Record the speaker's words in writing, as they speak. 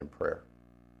prayer.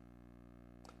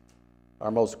 Our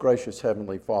most gracious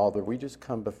Heavenly Father, we just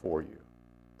come before you.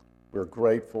 We're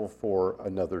grateful for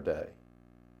another day,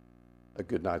 a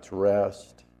good night's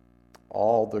rest,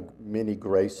 all the many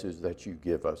graces that you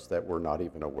give us that we're not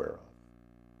even aware of.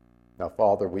 Now,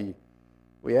 Father, we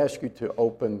ask you to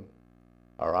open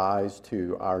our eyes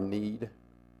to our need,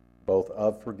 both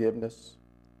of forgiveness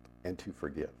and to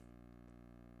forgive.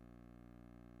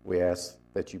 We ask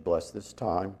that you bless this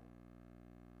time,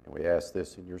 and we ask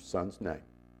this in your Son's name.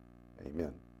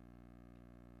 Amen.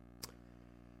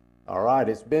 All right,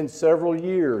 it's been several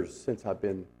years since I've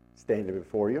been standing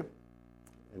before you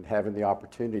and having the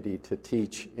opportunity to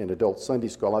teach in adult Sunday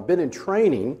school. I've been in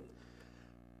training,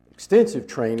 extensive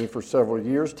training for several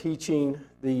years, teaching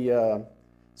the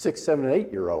 6, 7, and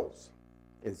 8-year-olds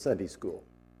in Sunday school.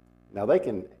 Now they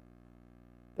can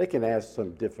ask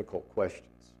some difficult questions.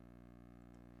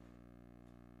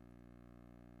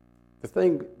 The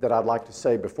thing that I'd like to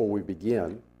say before we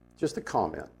begin, just a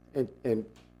comment, and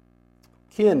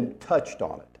Ken touched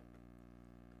on it.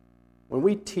 When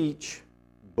we teach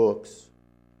books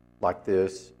like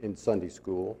this in Sunday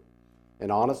school,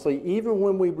 and honestly, even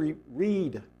when we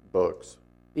read books,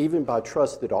 even by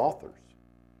trusted authors,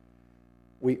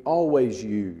 we always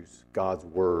use God's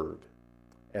Word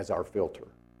as our filter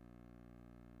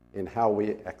in how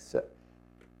we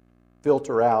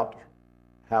filter out,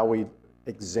 how we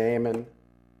examine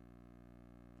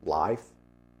life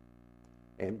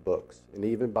and books, and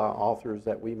even by authors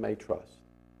that we may trust.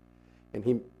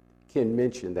 And Ken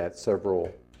mentioned that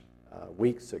several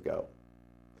weeks ago.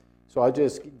 So I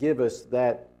just give us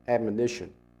that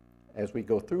admonition as we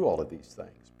go through all of these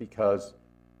things, because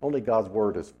only God's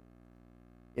Word is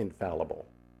infallible.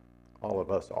 All of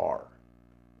us are.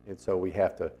 And so we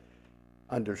have to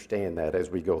understand that as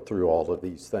we go through all of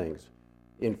these things.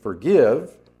 In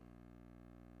Forgive,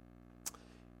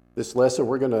 this lesson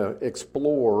we're going to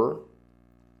explore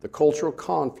the cultural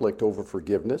conflict over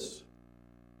forgiveness,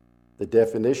 the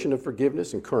definition of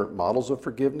forgiveness and current models of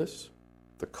forgiveness,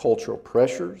 the cultural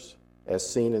pressures as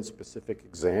seen in specific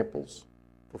examples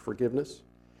for forgiveness,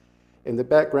 and the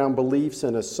background beliefs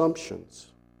and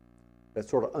assumptions that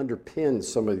sort of underpin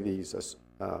some of these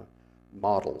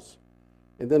models,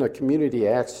 and then a community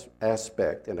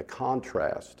aspect and a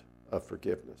contrast of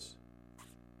forgiveness.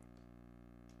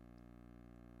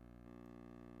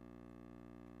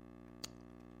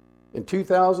 In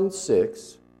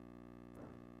 2006,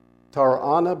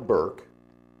 Tarana Burke,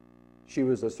 she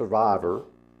was a survivor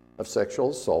of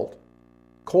sexual assault,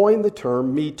 coined the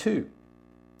term Me Too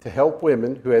to help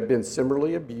women who had been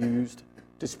similarly abused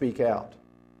to speak out.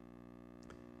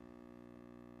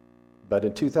 But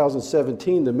in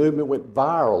 2017, the movement went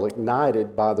viral,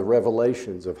 ignited by the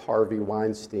revelations of Harvey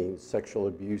Weinstein's sexual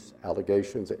abuse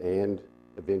allegations and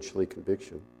eventually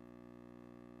conviction.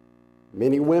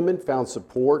 Many women found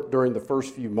support during the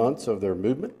first few months of their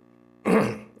movement,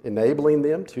 enabling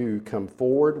them to come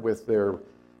forward with their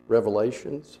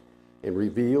revelations and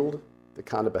revealed the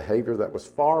kind of behavior that was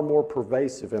far more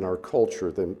pervasive in our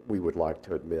culture than we would like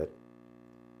to admit.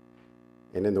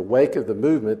 And in the wake of the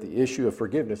movement, the issue of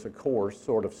forgiveness, of course,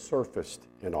 sort of surfaced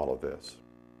in all of this.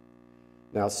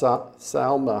 Now,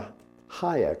 Salma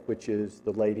Hayek, which is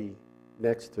the lady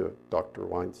next to Dr.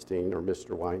 Weinstein, or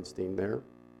Mr. Weinstein there,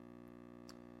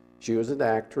 she was an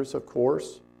actress, of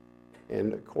course,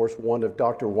 and of course one of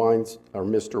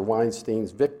Mr.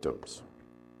 Weinstein's victims.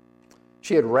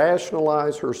 She had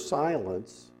rationalized her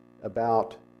silence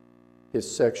about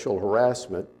his sexual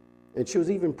harassment, and she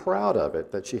was even proud of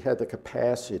it, that she had the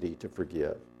capacity to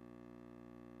forgive.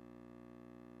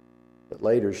 But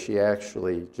later she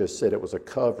actually just said it was a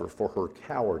cover for her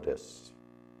cowardice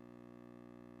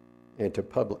and to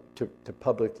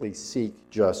publicly seek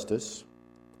justice.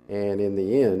 And in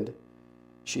the end,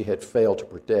 she had failed to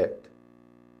protect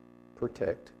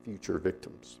future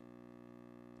victims.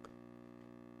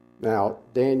 Now,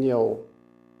 Danielle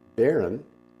Barron,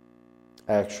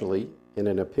 actually, in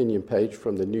an opinion page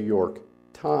from the New York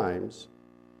Times,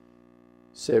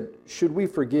 said, "Should we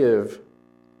forgive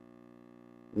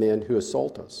men who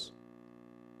assault us?"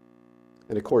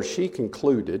 And of course, she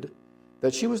concluded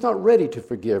that she was not ready to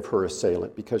forgive her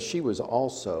assailant because she was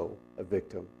also a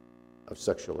victim of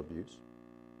sexual abuse.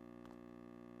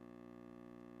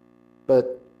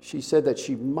 But she said that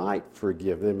she might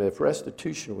forgive them if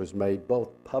restitution was made both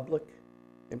public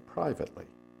and privately.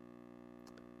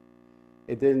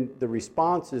 And then the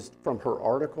responses from her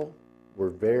article were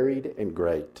varied and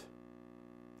great.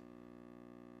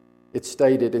 It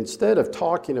stated,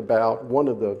 one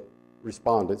of the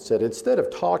respondents said, instead of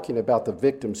talking about the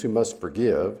victims who must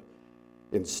forgive,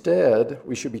 instead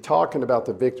we should be talking about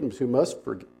the victims who must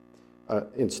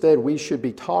Instead, we should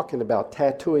be talking about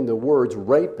tattooing the words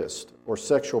rapist or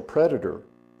sexual predator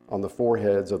on the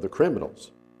foreheads of the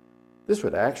criminals. This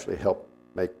would actually help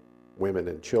make women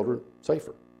and children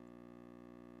safer.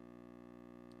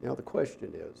 Now the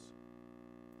question is,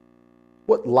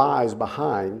 what lies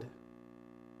behind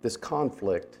this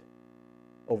conflict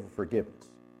over forgiveness?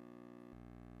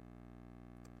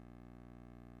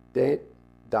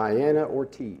 Diana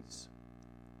Ortiz.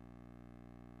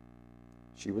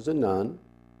 She was a nun.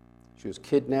 She was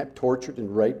kidnapped, tortured,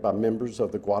 and raped by members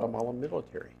of the Guatemalan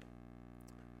military.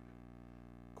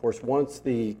 Of course, once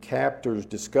the captors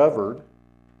discovered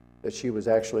that she was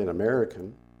actually an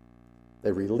American,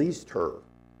 they released her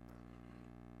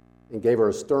and gave her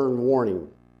a stern warning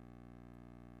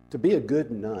to be a good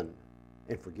nun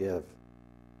and forgive.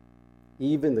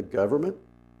 Even the government,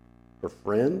 her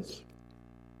friends,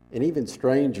 and even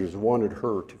strangers wanted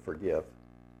her to forgive.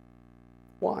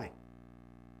 Why?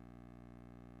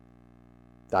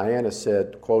 Diana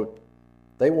said, quote,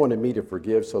 "They wanted me to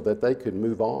forgive so that they could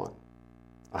move on.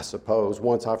 I suppose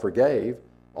once I forgave,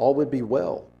 all would be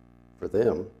well for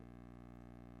them."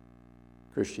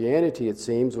 Christianity, it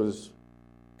seems, was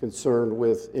concerned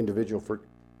with individual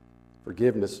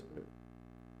forgiveness,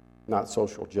 not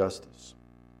social justice,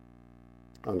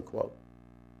 unquote.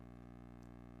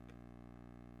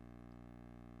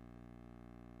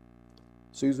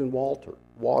 Susan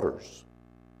Waters.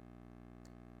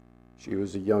 She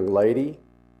was a young lady.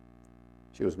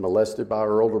 She was molested by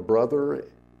her older brother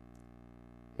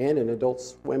and an adult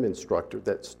swim instructor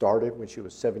that started when she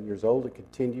was 7 years old and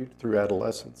continued through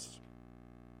adolescence.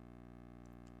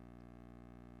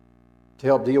 To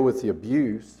help deal with the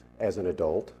abuse as an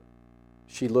adult,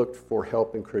 she looked for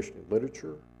help in Christian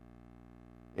literature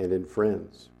and in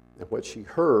friends. And what she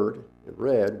heard and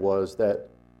read was that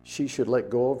she should let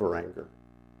go of her anger.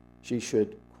 She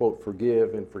should, quote,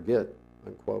 forgive and forget,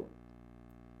 unquote.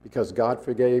 Because God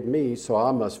forgave me, so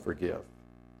I must forgive.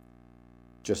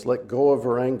 Just let go of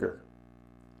her anger.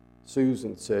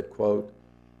 Susan said, quote,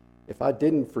 "If I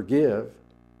didn't forgive,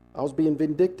 I was being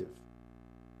vindictive.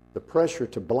 The pressure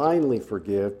to blindly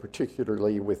forgive,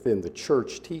 particularly within the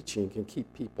church teaching, can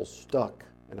keep people stuck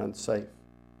and unsafe.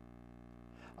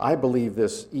 I believe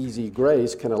this easy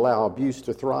grace can allow abuse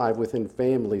to thrive within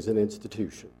families and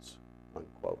institutions,"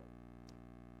 unquote.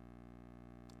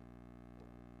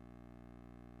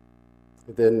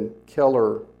 Then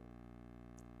Keller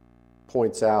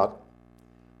points out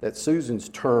that Susan's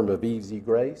term of easy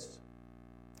grace,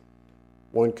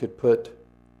 one could put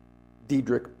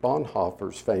Dietrich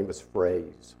Bonhoeffer's famous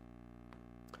phrase,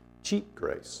 cheap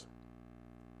grace.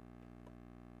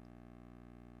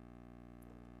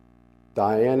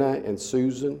 Diana and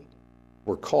Susan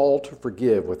were called to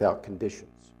forgive without conditions.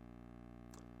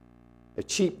 A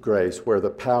cheap grace where the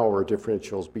power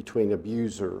differentials between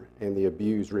abuser and the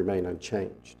abused remain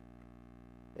unchanged,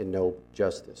 and no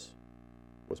justice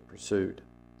was pursued.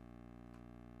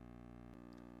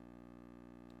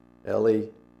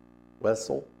 Elie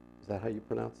Wiesel, is that how you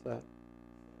pronounce that?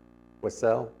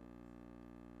 Wiesel?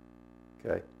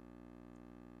 Okay.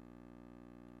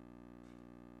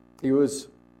 He was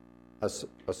a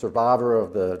survivor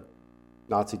of the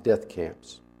Nazi death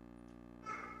camps.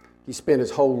 He spent his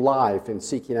whole life in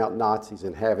seeking out Nazis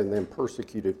and having them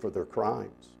persecuted for their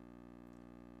crimes.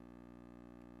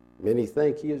 Many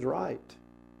think he is right.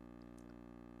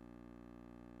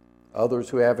 Others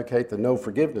who advocate the no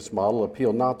forgiveness model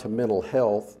appeal not to mental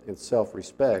health and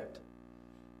self-respect,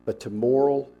 but to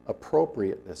moral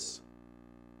appropriateness.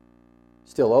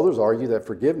 Still others argue that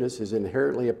forgiveness is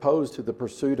inherently opposed to the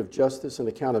pursuit of justice and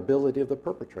accountability of the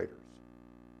perpetrators.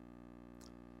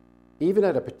 Even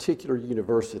at a particular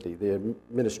university, the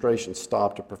administration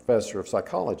stopped a professor of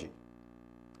psychology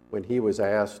when he was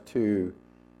asked to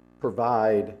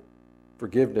provide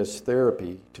forgiveness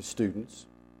therapy to students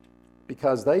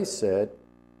because they said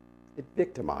it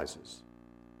victimizes.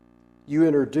 You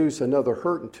introduce another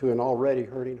hurt into an already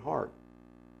hurting heart.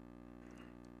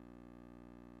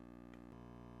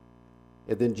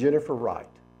 And then Jennifer Wright.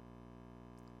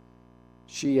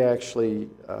 She actually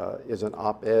is an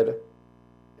op-ed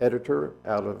editor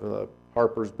out of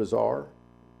Harper's Bazaar.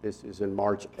 This is in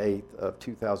March 8th of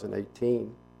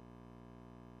 2018.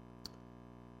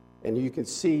 And you can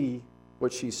see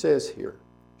what she says here.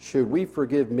 Should we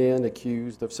forgive men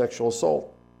accused of sexual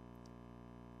assault?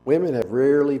 Women have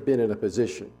rarely been in a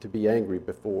position to be angry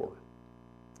before.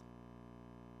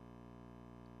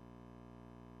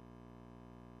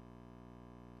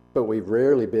 But we've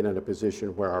rarely been in a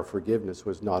position where our forgiveness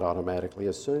was not automatically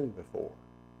assumed before.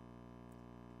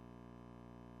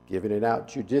 Giving it out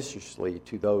judiciously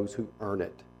to those who earn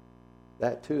it.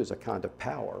 That too is a kind of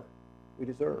power we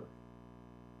deserve.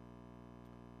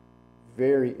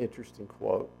 Very interesting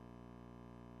quote.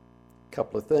 A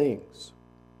couple of things.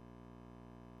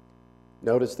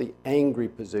 Notice the angry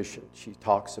position she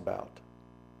talks about,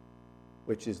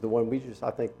 which is the one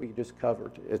I think we just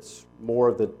covered. It's more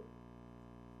of the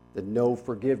no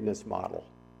forgiveness model.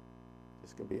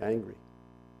 Just going to be angry.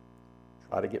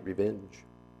 Try to get revenge.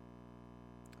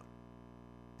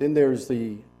 Then there's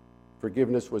the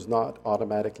forgiveness was not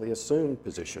automatically assumed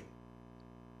position.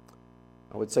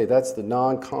 I would say that's the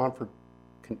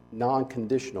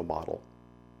non-conditional model.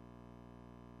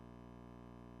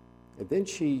 And then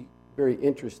she, very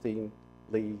interestingly,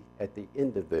 at the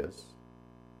end of this,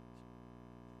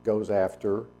 goes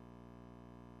after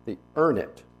the earn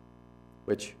it,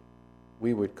 which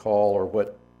we would call, or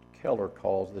what Keller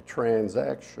calls, the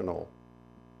transactional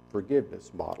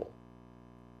forgiveness model.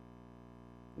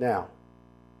 Now,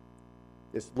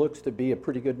 this looks to be a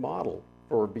pretty good model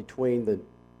for between the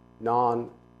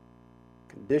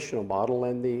non-conditional model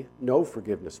and the no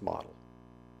forgiveness model.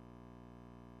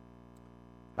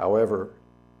 However,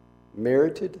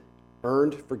 merited,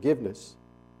 earned forgiveness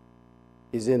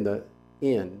is in the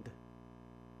end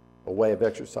a way of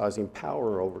exercising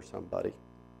power over somebody.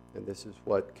 And this is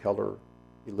what Keller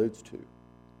alludes to.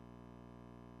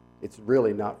 It's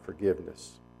really not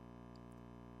forgiveness.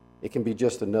 It can be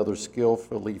just another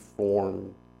skillful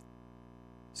form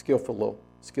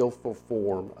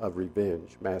of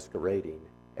revenge masquerading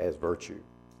as virtue.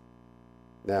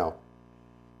 Now,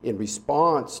 in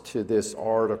response to this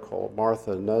article,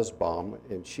 Martha Nussbaum,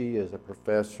 and she is a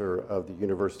professor of the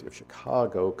University of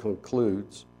Chicago,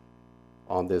 concludes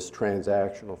on this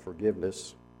transactional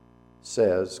forgiveness,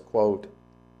 says, quote,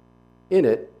 in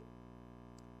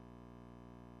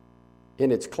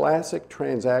its classic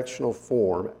transactional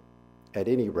form, at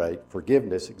any rate,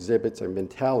 forgiveness exhibits a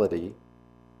mentality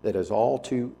that is all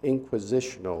too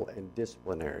inquisitional and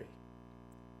disciplinary.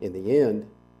 In the end,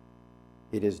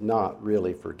 it is not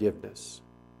really forgiveness.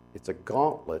 It's a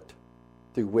gauntlet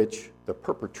through which the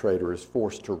perpetrator is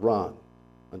forced to run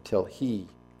until he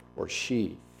or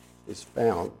she is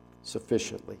found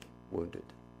sufficiently wounded.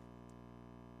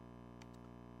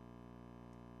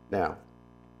 Now,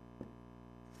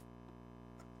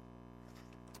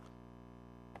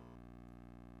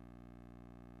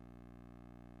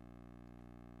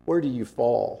 where do you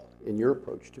fall in your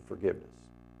approach to forgiveness?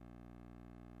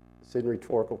 It's a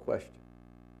rhetorical question.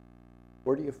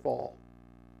 Where do you fall?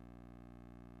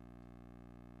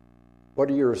 What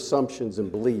are your assumptions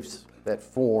and beliefs that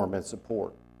form and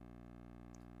support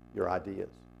your ideas?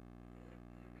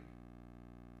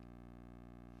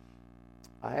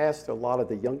 I asked a lot of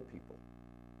the young people,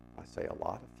 I say a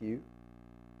lot, a few,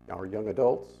 our young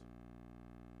adults,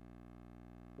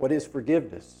 what is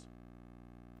forgiveness?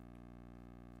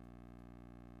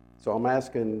 So I'm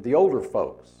asking the older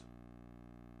folks,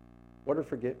 what is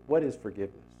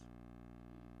forgiveness?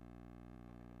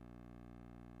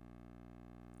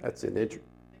 That's an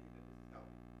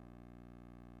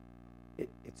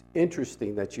it's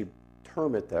interesting that you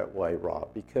term it that way,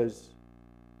 Rob, because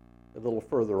a little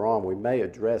further on we may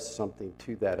address something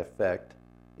to that effect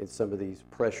in some of these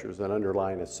pressures and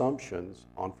underlying assumptions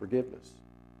on forgiveness.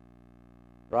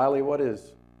 Riley, what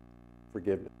is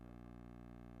forgiveness?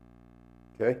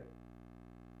 Okay?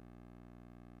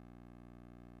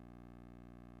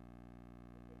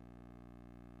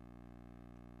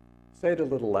 Say it a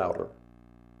little louder.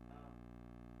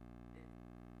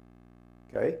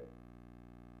 Okay?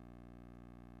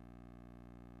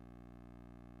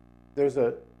 There's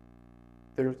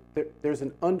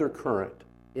an undercurrent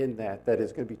in that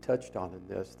is going to be touched on in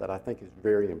this that I think is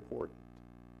very important.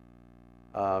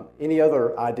 Any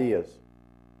other ideas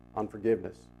on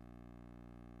forgiveness?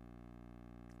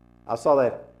 I saw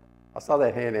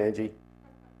that hand, Angie.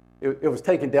 It was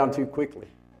taken down too quickly.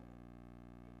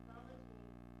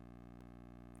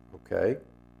 Okay.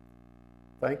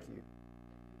 Thank you.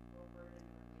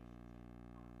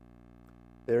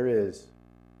 There is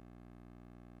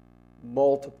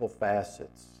multiple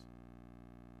facets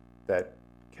that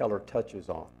Keller touches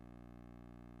on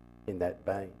in that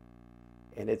vein.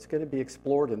 And it's going to be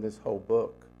explored in this whole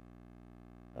book.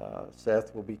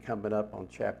 Seth will be coming up on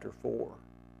chapter 4.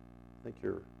 I think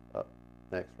you're up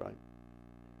next, right?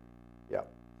 Yeah.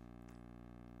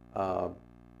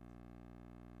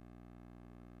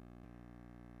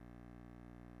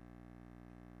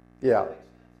 Yeah.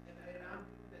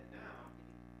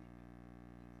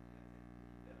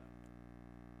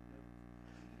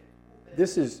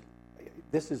 This is,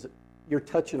 you're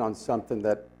touching on something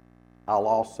that I'll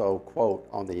also quote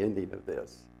on the ending of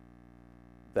this,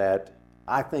 that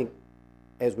I think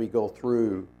as we go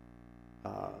through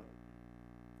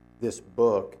this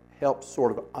book helps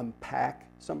sort of unpack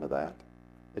some of that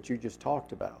you just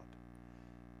talked about.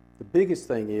 The biggest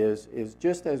thing is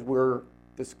just as we're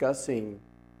discussing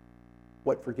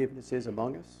what forgiveness is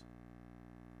among us,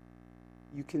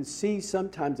 you can see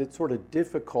sometimes it's sort of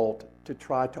difficult to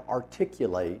try to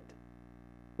articulate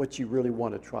what you really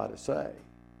want to try to say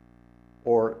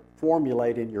or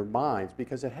formulate in your minds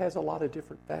because it has a lot of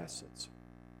different facets.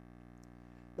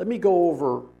 Let me go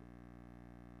over.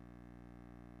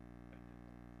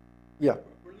 Yeah.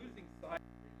 We're losing sight of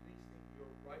releasing your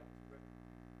right to retribution.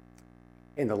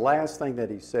 And the last thing that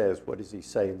he says, what does he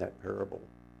say in that parable?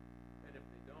 And if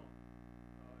they don't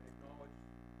acknowledge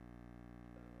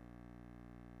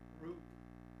the group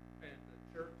and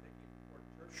the church, they can support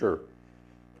church. Sure.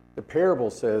 The parable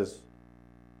says,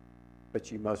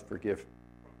 but you must forgive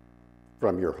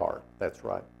from your heart. That's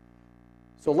right.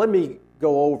 So let me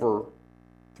go over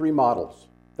 3 models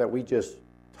that we just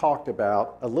talked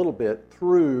about a little bit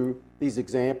through these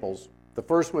examples. The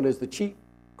first one is the cheap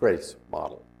grace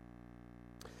model.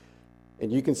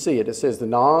 And you can see it. It says the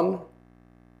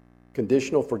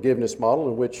non-conditional forgiveness model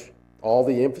in which all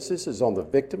the emphasis is on the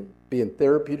victim being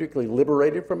therapeutically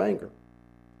liberated from anger.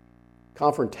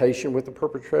 Confrontation with the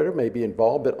perpetrator may be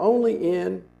involved, but only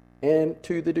in and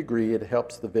to the degree it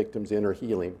helps the victim's inner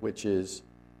healing, which is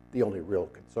the only real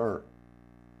concern.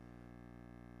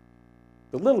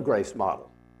 The little grace model,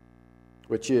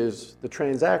 which is the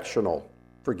transactional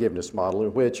forgiveness model,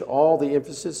 in which all the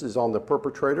emphasis is on the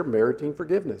perpetrator meriting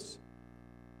forgiveness.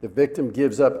 The victim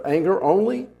gives up anger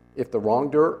only if the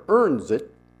wrongdoer earns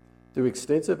it through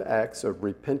extensive acts of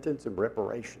repentance and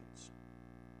reparations.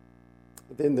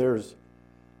 Then there's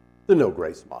the no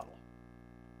grace model.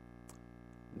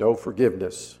 No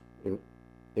forgiveness,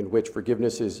 in which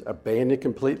forgiveness is abandoned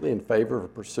completely in favor of a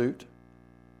pursuit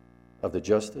of the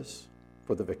justice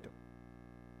for the victim.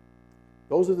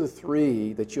 Those are the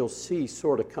 3 that you'll see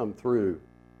sort of come through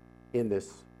in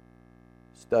this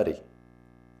study.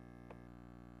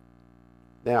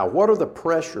 Now, what are the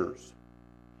pressures?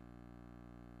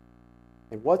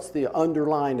 And what's the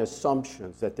underlying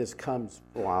assumptions that this comes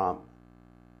from,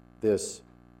 this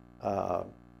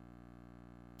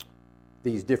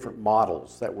these different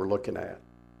models that we're looking at?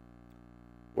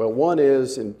 Well, one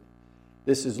is, and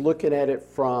this is looking at it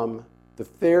from the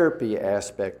therapy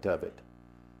aspect of it.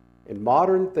 In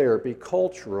modern therapy,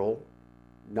 cultural,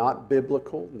 not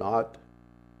biblical, not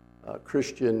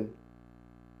Christian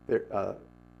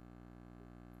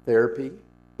therapy,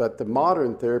 but the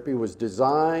modern therapy was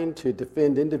designed to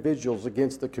defend individuals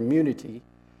against the community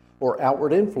or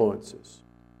outward influences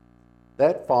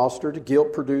that fostered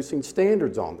guilt-producing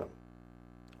standards on them.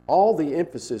 All the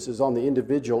emphasis is on the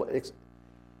individual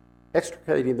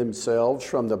extricating themselves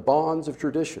from the bonds of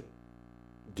tradition,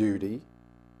 duty,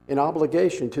 and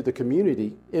obligation to the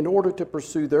community in order to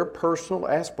pursue their personal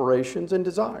aspirations and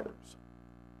desires.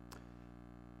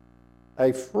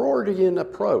 A Freudian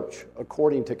approach,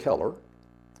 according to Keller,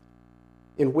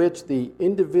 in which the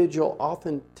individual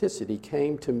authenticity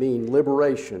came to mean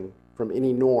liberation from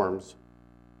any norms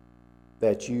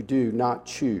that you do not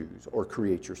choose or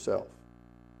create yourself.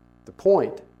 The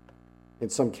point, in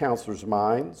some counselors'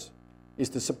 minds, is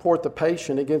to support the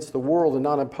patient against the world and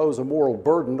not impose a moral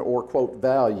burden or, quote,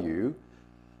 value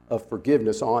of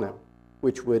forgiveness on him,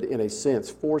 which would, in a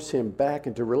sense, force him back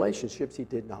into relationships he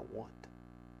did not want.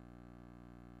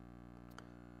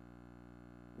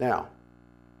 Now,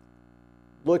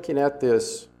 looking at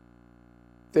this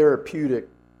therapeutic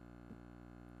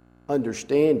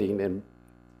understanding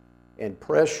and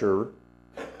pressure,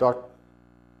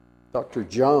 Dr.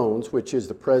 Jones, which is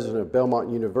the president of Belmont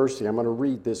University, I'm going to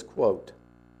read this quote.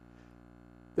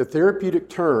 The therapeutic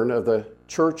turn of the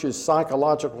church's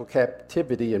psychological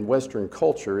captivity in Western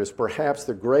culture is perhaps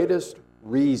the greatest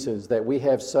reasons that we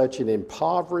have such an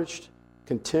impoverished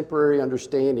contemporary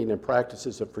understanding and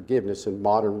practices of forgiveness in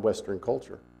modern Western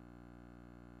culture.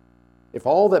 If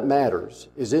all that matters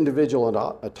is individual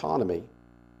autonomy,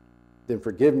 then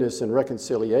forgiveness and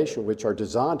reconciliation, which are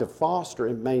designed to foster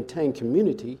and maintain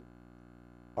community,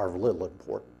 are of little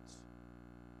importance.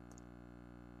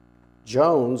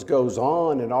 Jones goes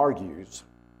on and argues,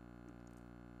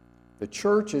 the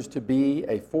church is to be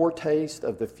a foretaste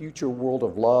of the future world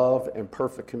of love and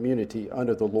perfect community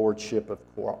under the lordship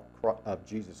of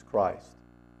Jesus Christ.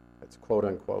 That's quote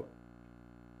unquote.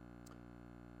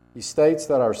 He states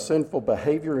that our sinful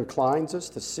behavior inclines us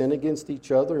to sin against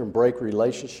each other and break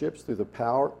relationships through the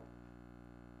power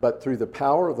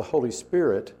of the Holy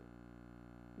Spirit,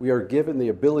 we are given the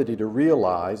ability to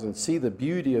realize and see the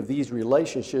beauty of these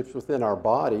relationships within our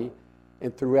body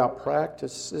and throughout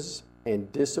practices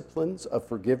and disciplines of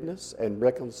forgiveness and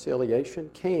reconciliation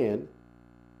can,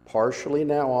 partially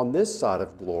now on this side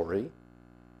of glory,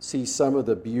 see some of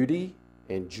the beauty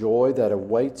and joy that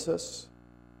awaits us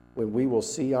when we will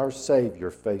see our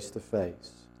Savior face to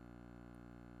face.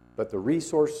 But the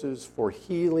resources for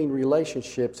healing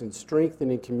relationships and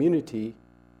strengthening community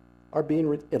are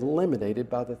being eliminated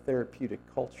by the therapeutic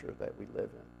culture that we live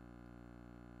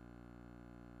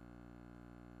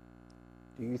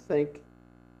in. Do you think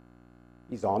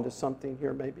he's onto something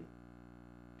here, maybe?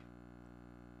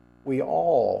 We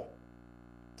all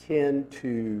tend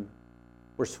to,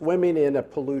 we're swimming in a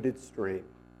polluted stream,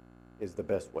 is the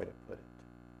best way to put it.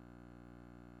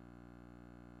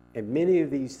 And many of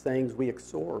these things we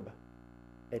absorb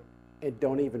and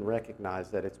don't even recognize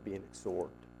that it's being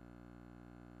absorbed.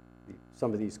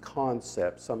 Some of these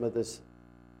concepts, some of this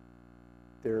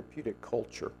therapeutic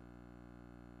culture.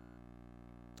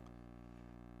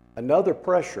 Another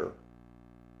pressure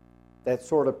that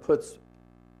sort of puts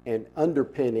an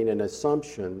underpinning and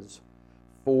assumptions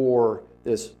for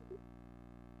this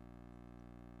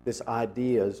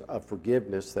ideas of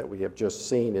forgiveness that we have just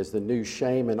seen is the new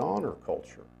shame and honor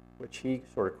culture, which he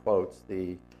sort of quotes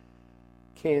the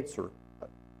cancel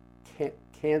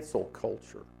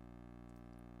culture.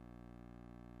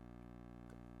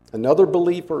 Another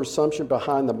belief or assumption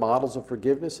behind the models of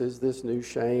forgiveness is this new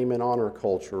shame and honor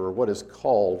culture, or what is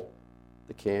called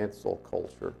the cancel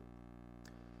culture.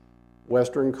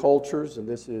 Western cultures, and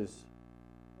this is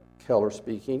Keller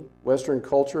speaking, Western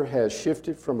culture has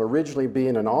shifted from originally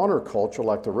being an honor culture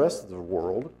like the rest of the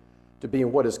world to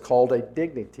being what is called a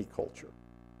dignity culture.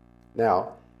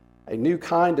 Now, a new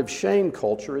kind of shame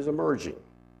culture is emerging,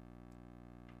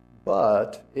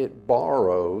 but it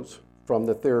borrows from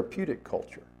the therapeutic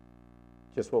culture,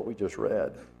 just what we just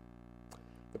read.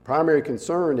 The primary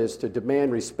concern is to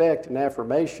demand respect and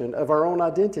affirmation of our own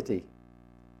identity.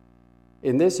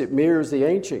 In this, it mirrors the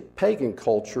ancient pagan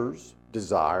culture's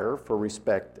desire for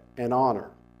respect and honor.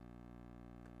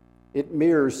 It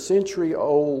mirrors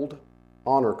century-old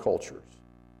honor cultures,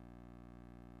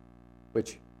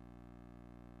 which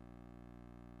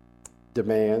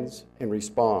demands and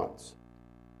responds.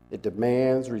 It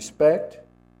demands respect.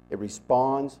 It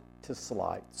responds to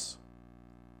slights.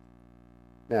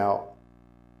 Now,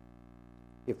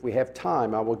 if we have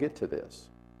time, I will get to this.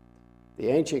 The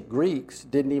ancient Greeks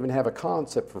didn't even have a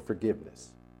concept for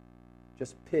forgiveness,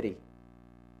 just pity.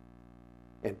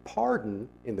 And pardon,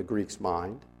 in the Greek's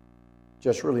mind,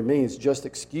 just really means just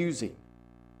excusing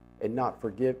and not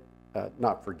forgiving.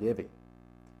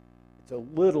 It's a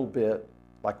little bit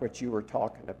like what you were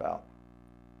talking about,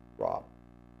 Rob.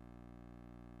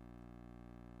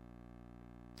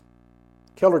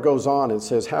 Keller goes on and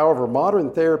says, however,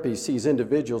 modern therapy sees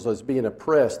individuals as being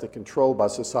oppressed and controlled by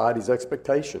society's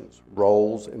expectations,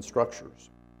 roles, and structures.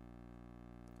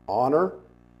 Honor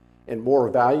and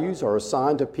moral values are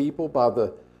assigned to people by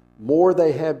the more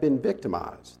they have been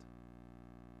victimized,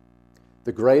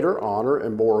 the greater honor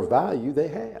and moral value they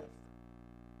have.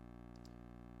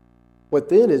 What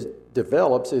then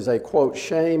develops is a, quote,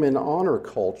 shame and honor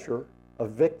culture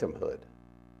of victimhood.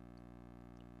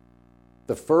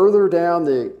 The further down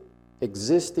the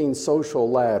existing social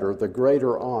ladder, the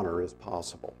greater honor is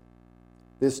possible.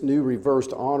 This new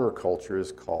reversed honor culture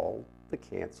is called the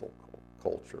cancel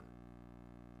culture.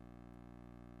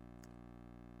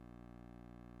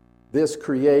 This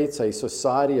creates a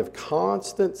society of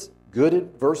constant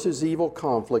good versus evil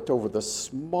conflict over the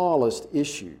smallest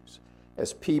issues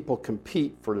as people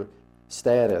compete for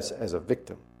status as a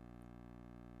victim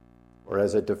or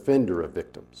as a defender of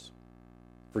victims.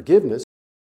 Forgiveness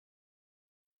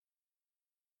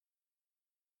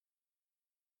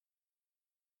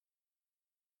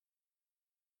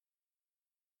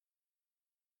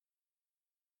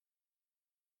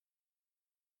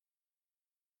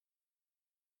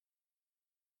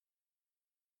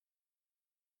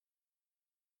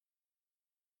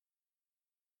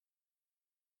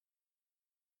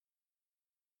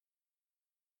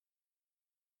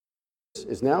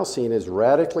is now seen as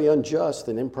radically unjust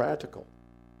and impractical.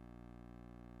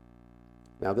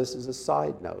 Now, this is a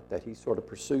side note that he sort of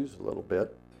pursues a little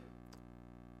bit.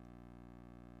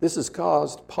 This has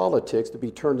caused politics to be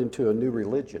turned into a new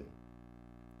religion,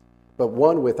 but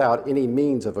one without any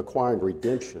means of acquiring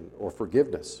redemption or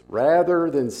forgiveness.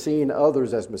 Rather than seeing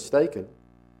others as mistaken,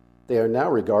 they are now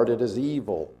regarded as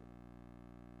evil,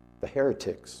 the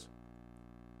heretics.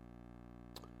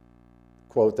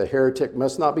 Quote, the heretic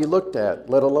must not be looked at,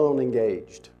 let alone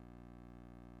engaged.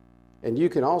 And you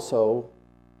can also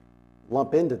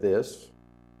lump into this,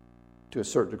 to a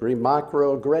certain degree,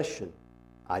 microaggression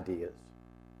ideas,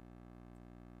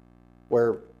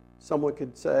 where Someone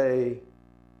could say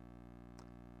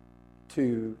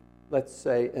to, let's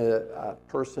say, a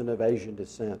person of Asian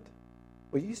descent,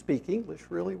 well, you speak English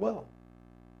really well.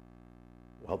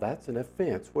 Well, that's an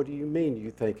offense. What do you mean?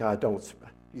 You think I don't?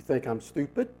 You think I'm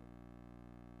stupid?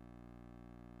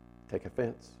 Take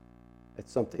offense.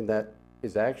 It's something that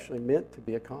is actually meant to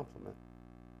be a compliment.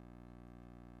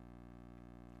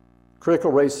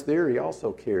 Critical race theory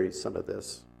also carries some of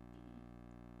this.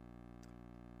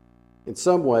 In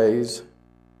some ways,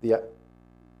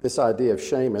 this idea of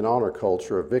shame and honor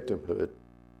culture of victimhood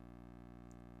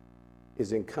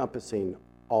is encompassing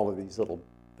all of these little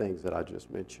things that I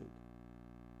just mentioned.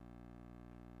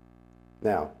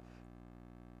 Now,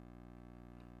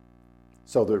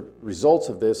 so the results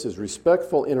of this is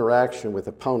respectful interaction with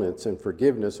opponents and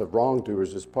forgiveness of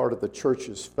wrongdoers as part of the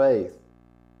church's faith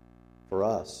for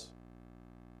us,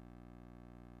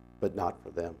 but not for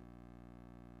them.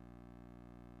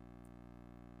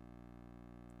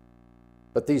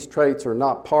 But these traits are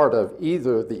not part of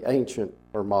either the ancient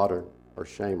or modern or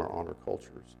shame or honor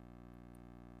cultures.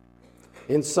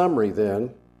 In summary,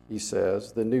 then, he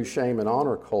says, the new shame and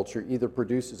honor culture either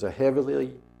produces a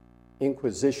heavily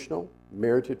inquisitional,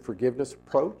 merited forgiveness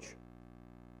approach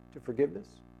to forgiveness,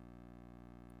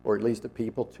 or at least a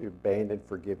people to abandon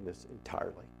forgiveness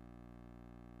entirely.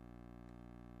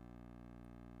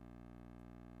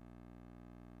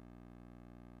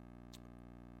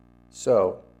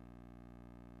 So,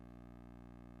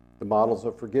 the models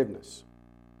of forgiveness.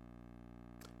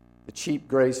 The cheap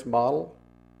grace model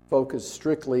focused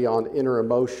strictly on inner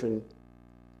emotion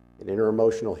and inner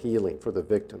emotional healing for the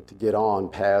victim to get on,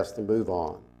 past, and move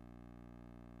on.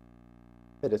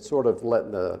 But it's sort of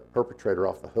letting the perpetrator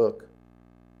off the hook.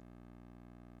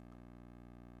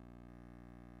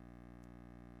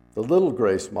 The little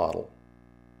grace model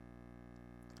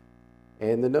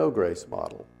and the no grace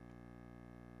model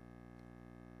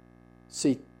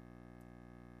seek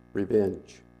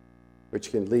revenge,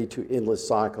 which can lead to endless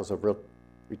cycles of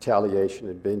retaliation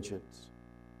and vengeance.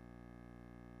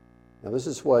 Now, this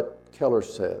is what Keller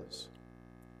says.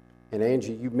 And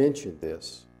Angie, you mentioned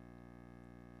this.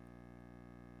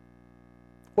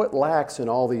 What lacks in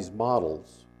all these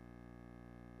models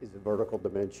is a vertical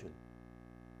dimension.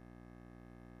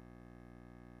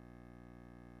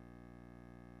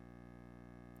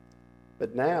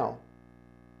 But now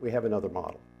we have another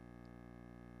model.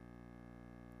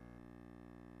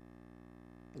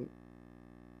 And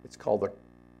it's called the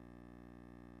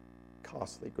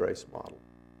costly grace model.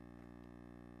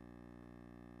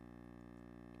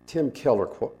 Tim Keller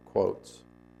quotes,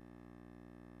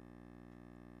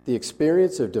 "The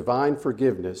experience of divine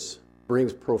forgiveness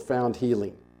brings profound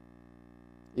healing.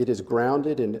 It is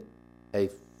grounded in a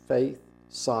faith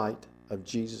sight of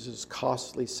Jesus'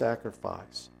 costly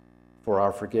sacrifice for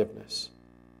our forgiveness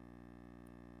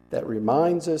that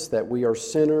reminds us that we are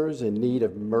sinners in need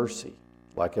of mercy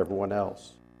like everyone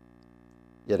else.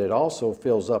 Yet it also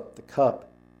fills up the cup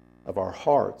of our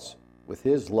hearts with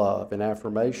His love and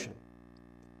affirmation.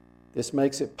 This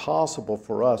makes it possible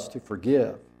for us to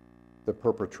forgive the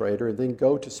perpetrator and then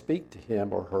go to speak to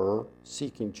him or her,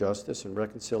 seeking justice and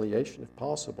reconciliation if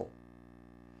possible.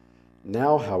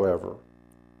 Now, however,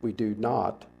 we do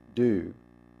not do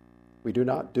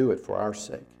it for our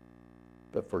sake,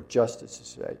 but for justice's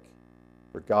sake,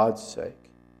 for God's sake,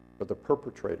 for the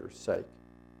perpetrator's sake,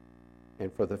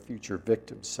 and for the future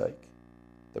victim's sake.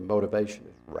 The motivation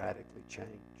is radically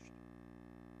changed."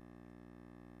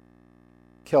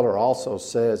 Keller also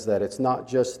says that it's not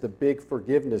just the big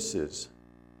forgivenesses,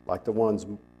 like the ones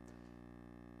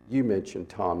you mentioned,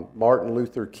 Tom, Martin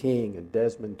Luther King and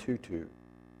Desmond Tutu,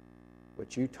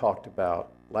 which you talked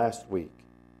about last week,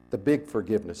 the big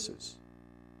forgivenesses,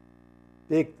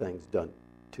 big things done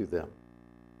to them.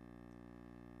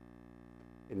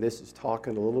 And this is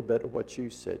talking a little bit of what you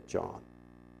said, John.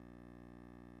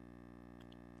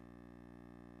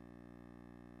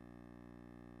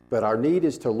 But our need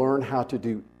is to learn how to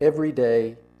do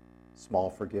everyday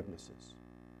small forgivenesses.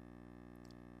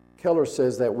 Keller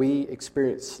says that we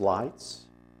experience slights,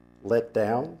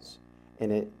 letdowns,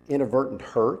 and inadvertent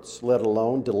hurts, let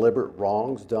alone deliberate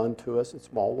wrongs done to us in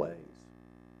small ways.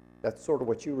 That's sort of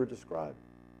what you were describing.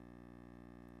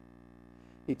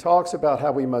 He talks about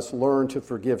how we must learn to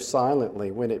forgive silently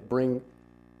when to bring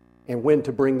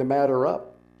the matter up,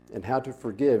 and how to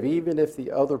forgive even if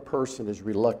the other person is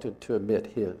reluctant to admit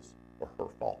his or her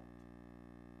fault.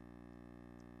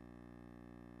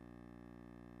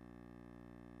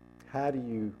 How do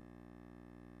you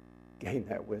gain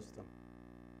that wisdom?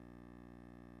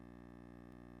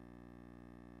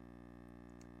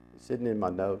 It's sitting in my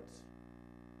notes.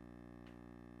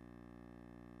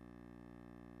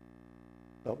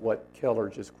 but what Keller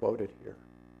just quoted here.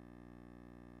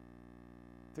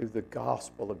 Through the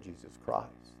gospel of Jesus Christ.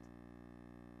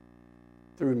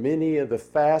 Through many of the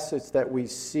facets that we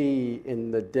see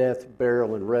in the death,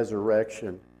 burial, and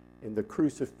resurrection, in the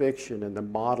crucifixion and the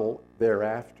model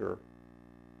thereafter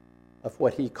of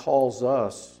what he calls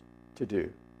us to do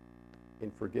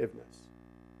in forgiveness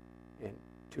and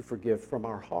to forgive from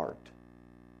our heart.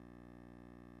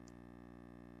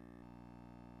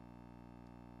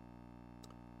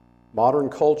 Modern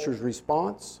culture's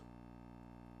response,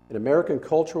 an American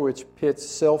culture which pits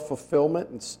self-fulfillment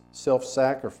and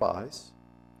self-sacrifice,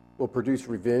 will produce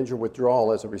revenge or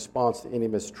withdrawal as a response to any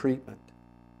mistreatment.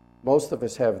 Most of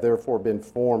us have therefore been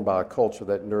formed by a culture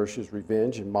that nourishes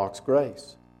revenge and mocks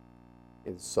grace.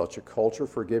 In such a culture,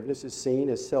 forgiveness is seen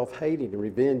as self-hating, and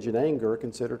revenge and anger are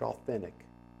considered authentic.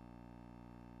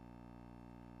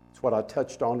 It's what I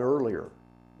touched on earlier.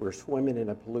 We're swimming in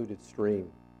a polluted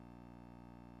stream.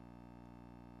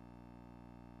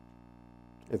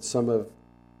 And some of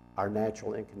our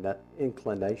natural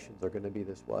inclinations are going to be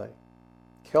this way.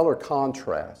 Keller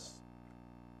contrasts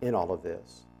in all of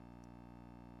this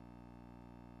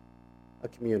a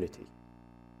community.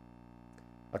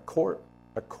 A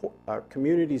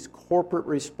community's corporate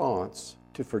response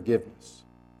to forgiveness.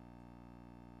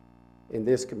 In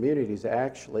this community is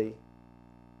actually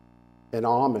an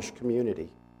Amish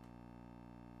community.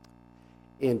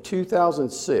 In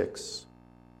 2006,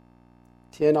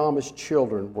 10 Amish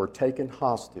children were taken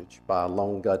hostage by a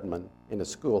lone gunman in a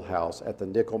schoolhouse at the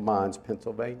Nickel Mines,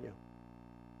 Pennsylvania.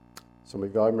 Some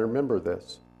of you remember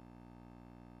this.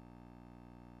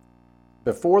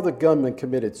 Before the gunman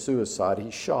committed suicide,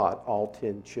 he shot all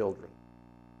 10 children.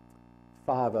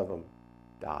 5 of them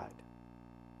died.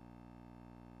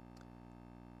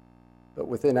 But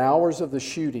within hours of the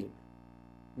shooting,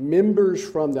 members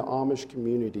from the Amish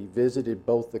community visited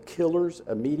both the killer's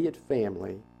immediate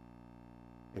family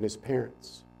and his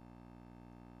parents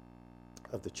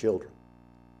of the children,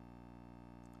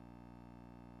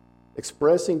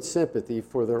 expressing sympathy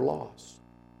for their loss.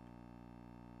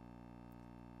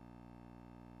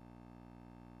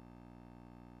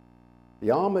 The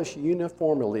Amish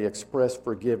uniformly expressed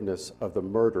forgiveness of the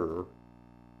murderer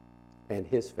and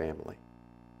his family.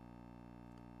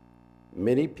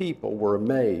 Many people were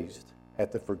amazed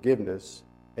at the forgiveness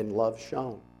and love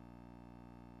shown.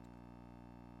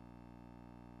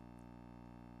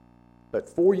 But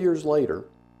 4 years later,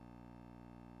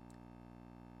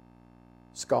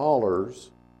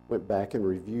 scholars went back and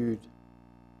reviewed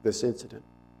this incident.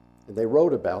 And they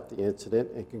wrote about the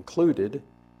incident and concluded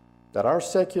that our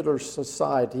secular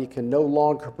society can no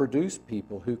longer produce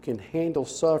people who can handle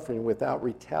suffering without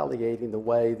retaliating the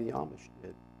way the Amish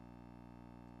did.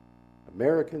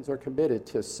 Americans are committed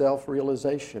to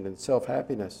self-realization and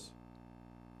self-happiness.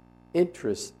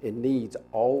 Interests and needs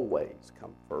always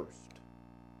come first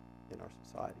in our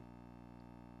society.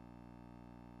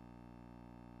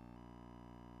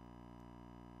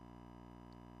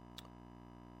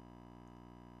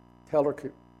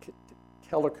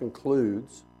 Keller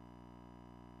concludes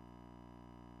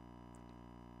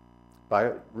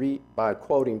by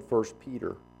quoting 1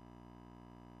 Peter.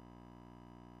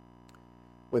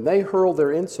 When they hurled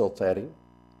their insults at him,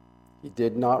 he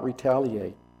did not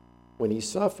retaliate. When he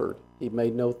suffered, he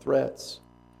made no threats.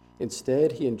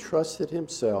 Instead, he entrusted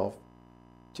himself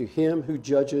to him who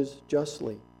judges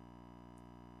justly.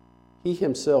 He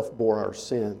himself bore our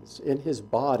sins in his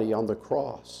body on the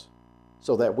cross,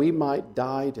 so that we might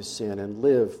die to sin and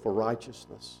live for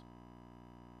righteousness.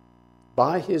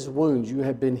 By his wounds you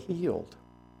have been healed.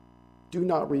 Do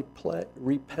not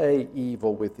repay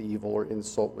evil with evil or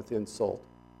insult with insult.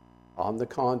 On the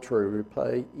contrary,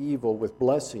 repay evil with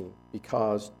blessing,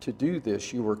 because to do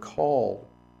this you were called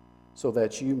so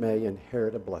that you may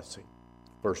inherit a blessing.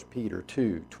 1 Peter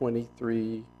 2,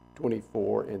 23,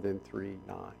 24, and then 3,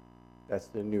 9. That's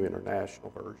the New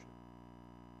International Version.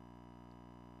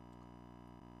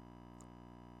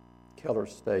 Keller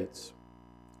states,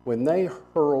 when they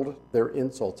hurled their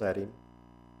insults at him,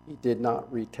 he did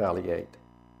not retaliate.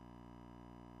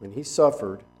 When he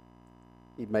suffered,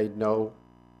 he made no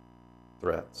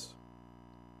threats.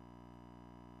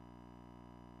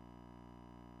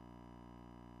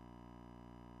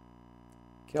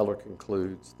 Keller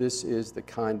concludes, this is the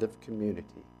kind of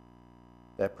community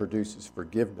that produces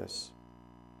forgiveness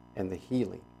and the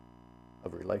healing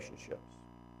of relationships.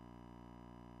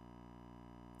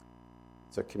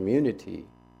 It's a community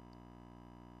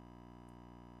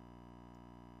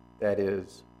that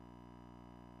is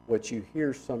what you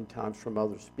hear sometimes from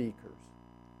other speakers,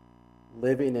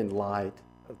 living in light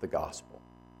of the gospel.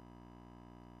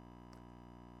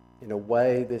 In a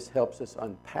way, this helps us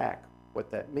unpack what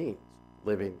that means,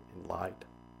 living in light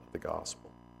of the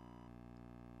gospel.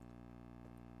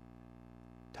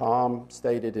 Tom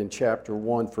stated in chapter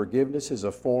 1, forgiveness is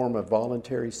a form of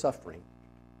voluntary suffering.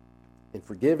 In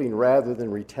forgiving rather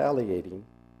than retaliating,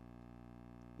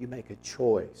 you make a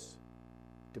choice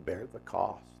to bear the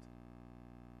cost.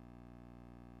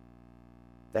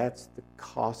 That's the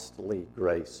costly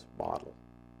grace model.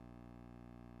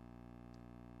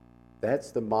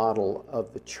 That's the model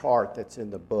of the chart that's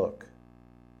in the book.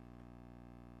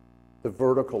 The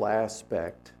vertical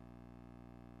aspect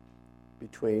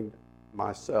between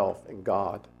myself and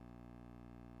God.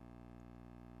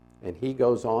 And he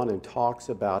goes on and talks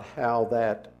about how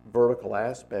that vertical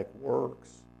aspect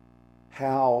works,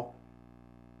 how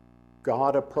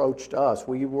God approached us.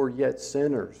 We were yet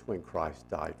sinners when Christ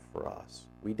died for us.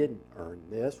 We didn't earn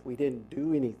this. We didn't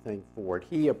do anything for it.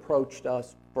 He approached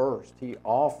us first. He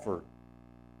offered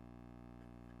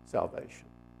salvation.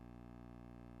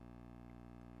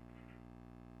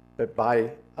 But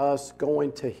by us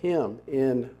going to him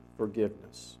in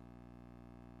forgiveness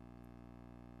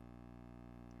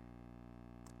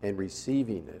and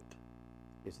receiving it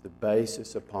is the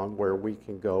basis upon where we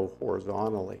can go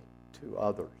horizontally to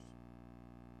others.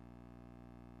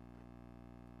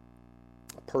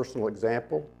 A personal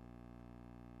example.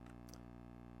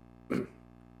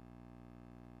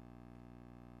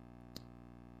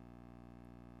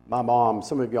 My mom,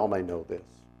 some of y'all may know this.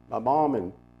 My mom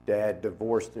and dad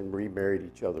divorced and remarried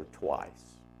each other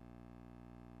twice.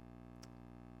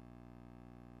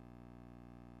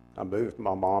 I moved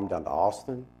my mom down to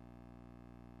Austin.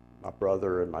 My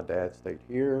brother and my dad stayed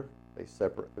here. They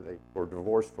were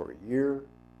divorced for a year.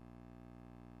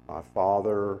 My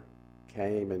father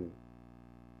came and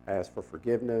asked for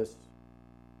forgiveness.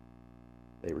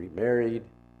 They remarried,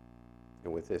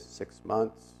 and within 6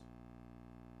 months,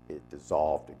 it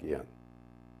dissolved again.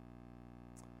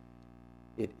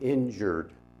 It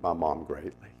injured my mom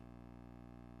greatly.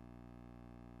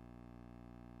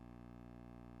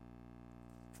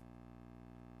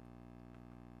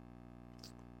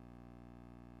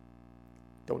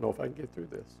 Don't know if I can get through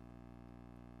this.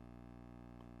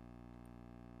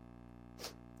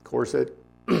 Of course, it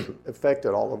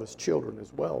affected all of us children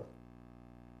as well.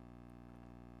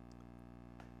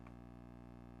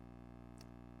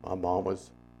 My mom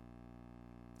was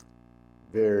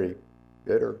very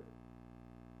bitter,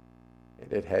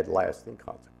 and it had lasting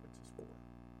consequences for her.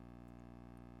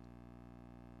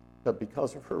 But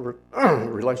because of her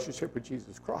relationship with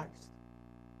Jesus Christ,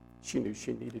 she knew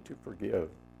she needed to forgive.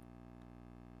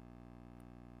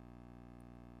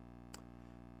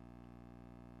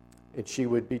 And she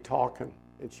would be talking,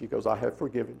 and she goes, I have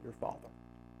forgiven your father.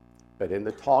 But in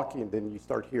the talking, then you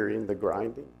start hearing the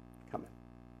grinding coming.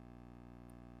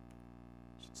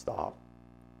 She'd stop,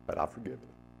 but I forgive him.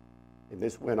 And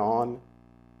this went on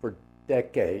for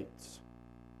decades.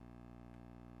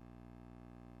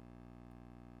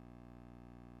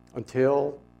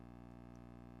 Until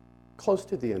close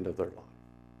to the end of their life.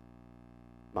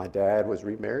 My dad was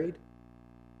remarried.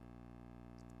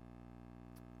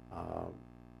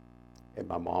 And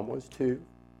my mom was too,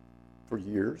 for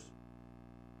years.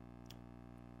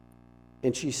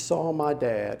 And she saw my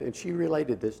dad, and she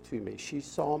related this to me. She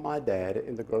saw my dad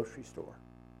in the grocery store.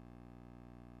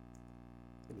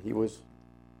 And he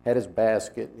had his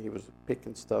basket, and he was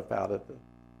picking stuff out of the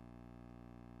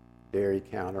dairy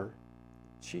counter.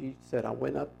 She said, I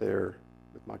went up there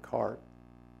with my cart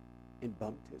and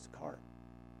bumped his cart.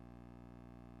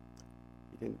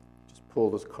 He didn't just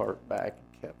pull his cart back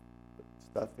and kept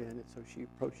stuff in it, so she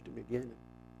approached him again and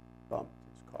bumped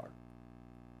his cart.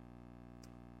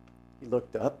 He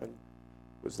looked up and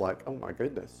was like, oh my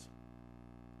goodness,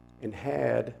 and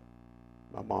had,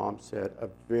 my mom said, a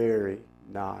very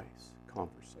nice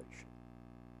conversation.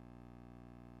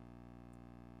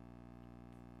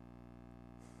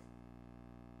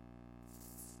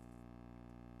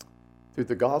 Through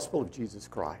the gospel of Jesus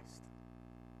Christ,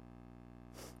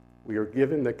 we are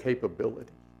given the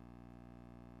capability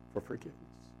for forgiveness.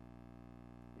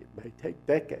 It may take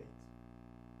decades,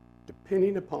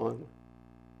 depending upon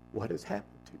what has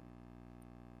happened to you.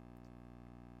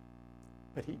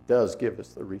 But he does give us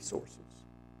the resources.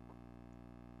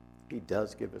 He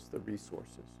does give us the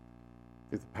resources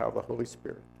through the power of the Holy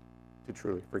Spirit to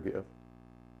truly forgive.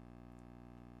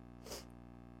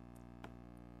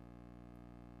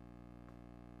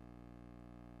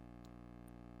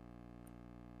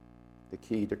 The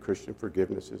key to Christian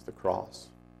forgiveness is the cross.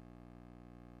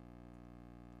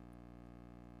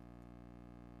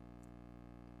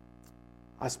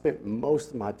 I spent most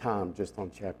of my time just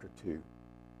on chapter 2.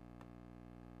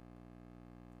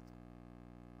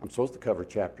 I'm supposed to cover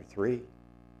chapter 3.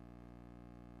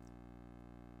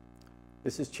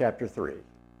 This is chapter 3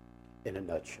 in a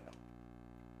nutshell.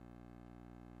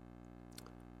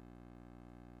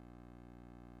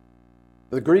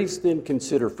 The Greeks didn't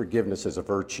consider forgiveness as a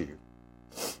virtue.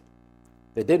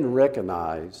 They didn't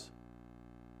recognize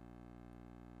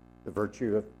the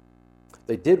virtue of,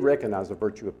 they did recognize the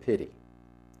virtue of pity.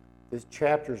 This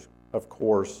chapter's, of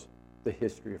course, the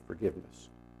history of forgiveness.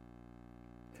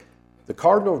 The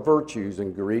cardinal virtues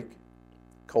in Greek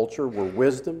culture were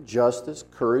wisdom, justice,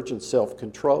 courage, and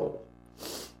self-control,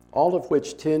 all of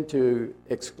which tend to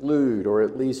exclude or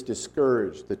at least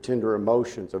discourage the tender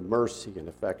emotions of mercy and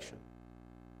affection.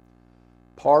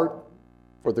 Pardon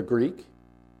for the Greek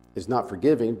is not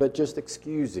forgiving, but just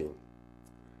excusing.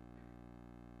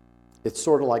 It's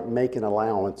sort of like making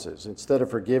allowances. Instead of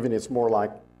forgiving, it's more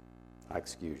like, I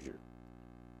excuse you.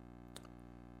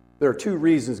 There are two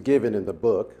reasons given in the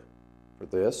book for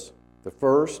this. The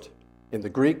first, in the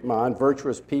Greek mind,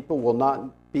 virtuous people will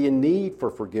not be in need for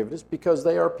forgiveness because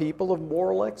they are people of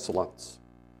moral excellence.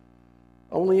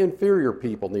 Only inferior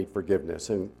people need forgiveness,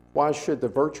 and why should the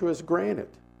virtuous grant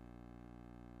it?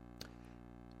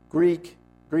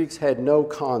 Greeks had no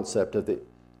concept of the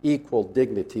equal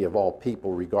dignity of all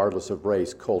people, regardless of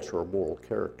race, culture, or moral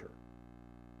character.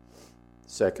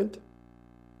 Second,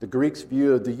 the Greeks'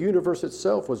 view of the universe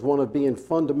itself was one of being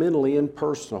fundamentally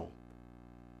impersonal.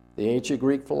 The ancient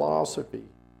Greek philosophy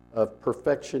of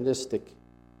perfectionistic,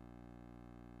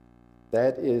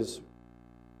 that is,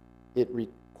 it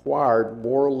required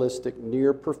moralistic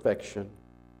near perfection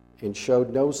and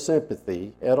showed no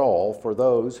sympathy at all for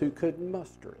those who couldn't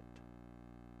muster it.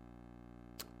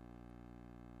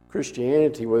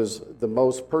 Christianity was the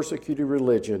most persecuted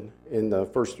religion in the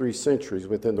first 3 centuries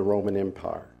within the Roman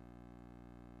Empire.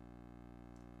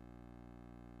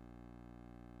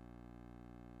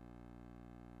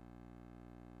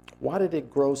 Why did it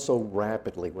grow so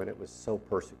rapidly when it was so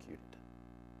persecuted?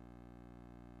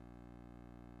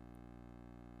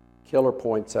 Keller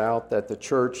points out that the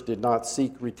church did not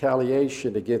seek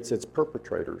retaliation against its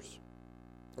perpetrators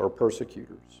or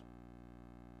persecutors.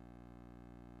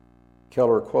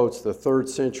 Keller quotes the 3rd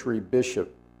century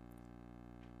bishop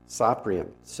Cyprian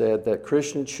said that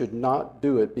Christians should not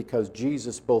do it because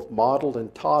Jesus both modeled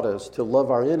and taught us to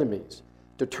love our enemies,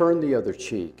 to turn the other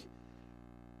cheek.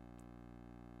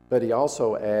 But he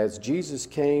also adds, Jesus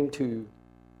came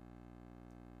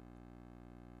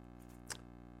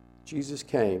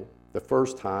the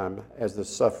first time as the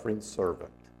suffering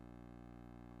servant.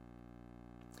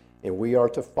 And we are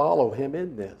to follow him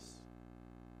in this.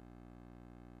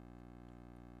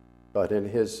 But in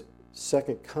his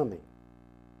second coming,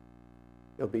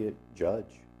 he'll be a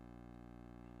judge.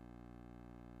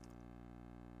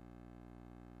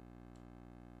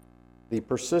 The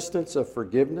persistence of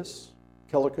forgiveness,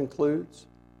 Keller concludes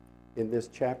in this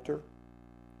chapter.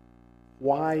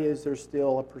 Why is there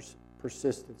still a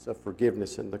persistence of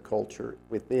forgiveness in the culture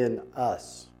within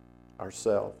us,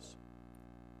 ourselves?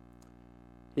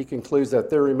 He concludes that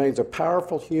there remains a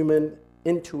powerful human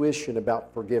intuition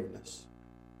about forgiveness.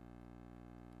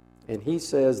 And he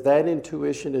says that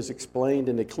intuition is explained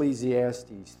in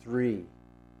Ecclesiastes 3:10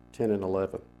 and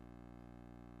 11.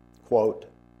 Quote,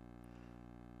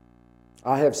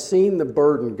 I have seen the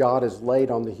burden God has laid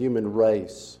on the human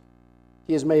race.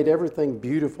 He has made everything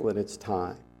beautiful in its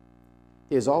time.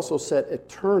 He has also set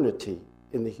eternity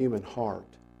in the human heart.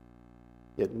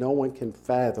 Yet no one can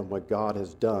fathom what God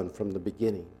has done from the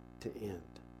beginning to end.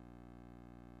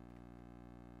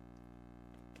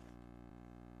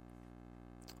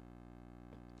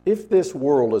 If this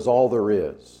world is all there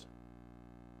is,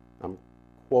 I'm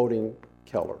quoting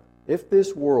Keller, if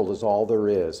this world is all there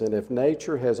is, and if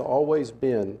nature has always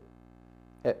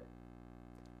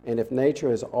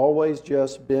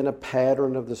just been a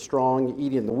pattern of the strong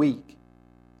eating the weak,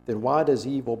 then why does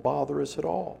evil bother us at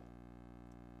all?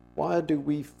 Why do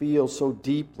we feel so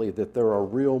deeply that there are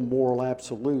real moral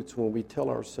absolutes when we tell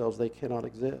ourselves they cannot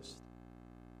exist?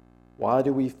 Why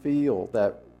do we feel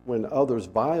that when others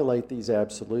violate these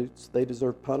absolutes, they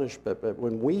deserve punishment, but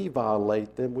when we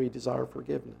violate them, we desire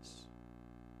forgiveness?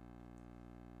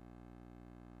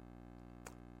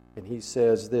 And he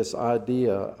says this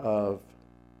idea of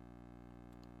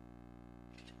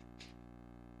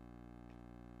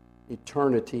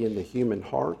eternity in the human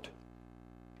heart.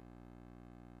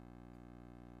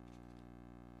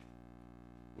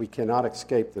 We cannot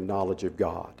escape the knowledge of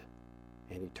God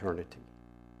and eternity.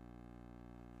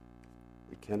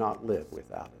 We cannot live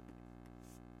without it.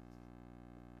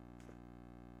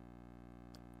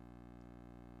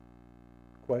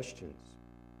 Questions?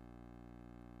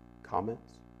 Comments?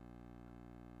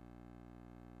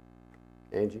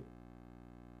 Angie?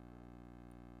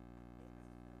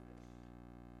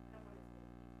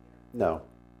 No.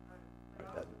 It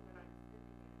doesn't.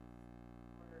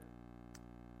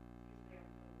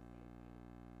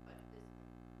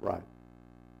 Right.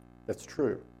 That's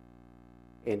true.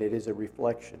 And it is a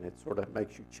reflection. It sort of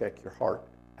makes you check your heart.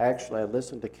 Actually, I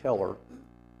listened to Keller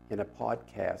in a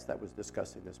podcast that was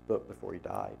discussing this book before he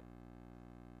died.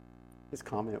 His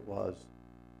comment was,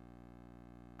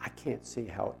 I can't see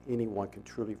how anyone can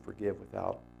truly forgive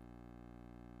without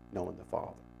knowing the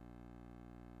Father,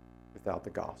 without the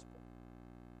gospel.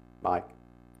 Mike?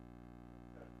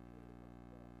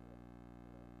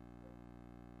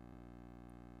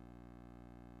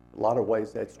 A lot of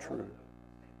ways that's true.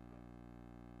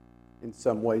 In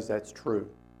some ways that's true.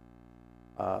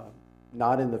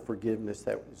 Not in the forgiveness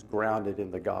that was grounded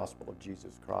in the gospel of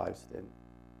Jesus Christ. And,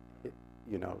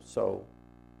 so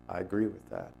I agree with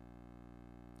that.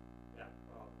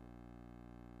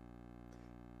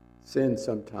 Sins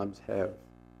sometimes have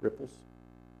ripples.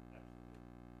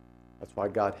 That's why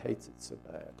God hates it so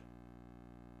bad.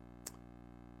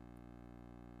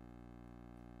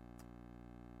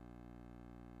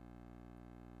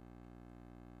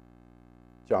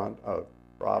 John,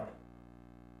 Rob?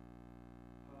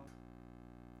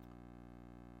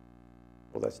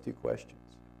 Well, that's two questions.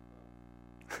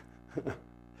 I'm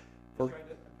trying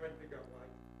to figure out why.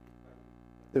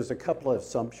 There's a couple of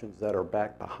assumptions that are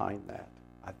back behind that,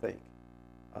 I think.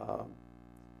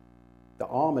 The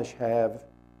Amish have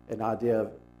an idea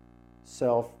of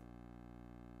what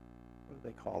do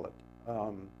they call it?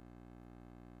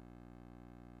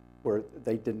 Where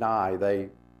they deny,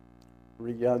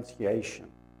 renunciation,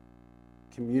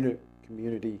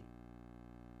 community,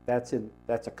 that's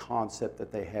a concept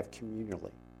that they have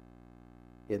communally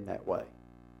in that way.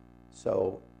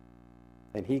 So,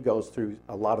 and he goes through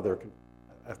a lot of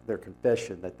their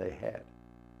confession that they had.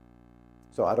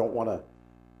 So I don't want to,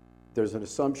 there's an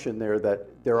assumption there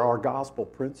that there are gospel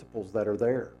principles that are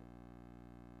there.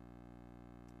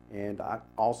 And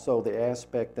also the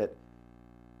aspect that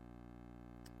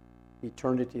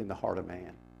eternity in the heart of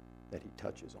man that he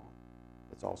touches on.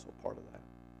 It's also part of that.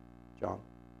 John?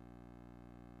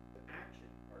 The action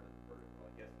part of the vertical, I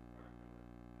guess, is where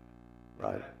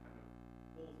I'm Right. going. That kind of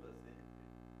pulls us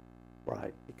into.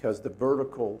 Right, because the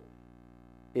vertical,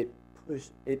 it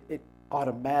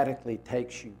automatically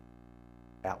takes you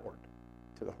outward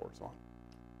to the horizontal.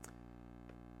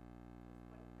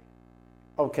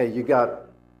 Okay, you got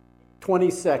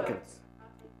 20 seconds.